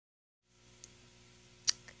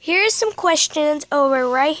Here's some questions over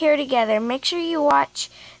right here together. Make sure you watch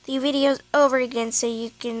the videos over again so you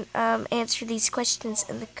can answer these questions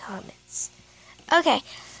in the comments. Okay,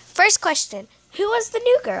 first question. Who was the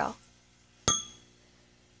new girl?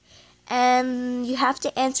 And you have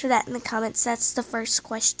to answer that in the comments. That's the first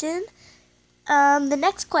question. The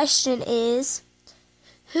next question is,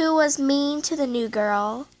 who was mean to the new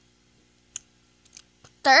girl?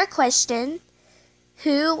 Third question,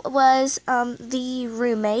 who was the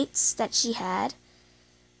roommates that she had?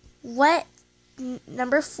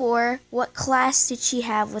 Number 4, what class did she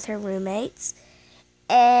have with her roommates?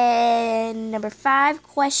 And number 5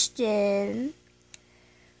 question,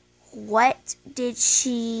 what did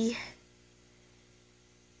she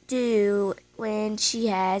do when she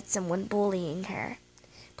had someone bullying her?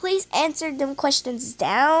 Please answer them questions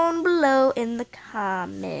down below in the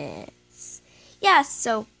comments. Yeah,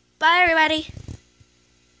 so bye everybody.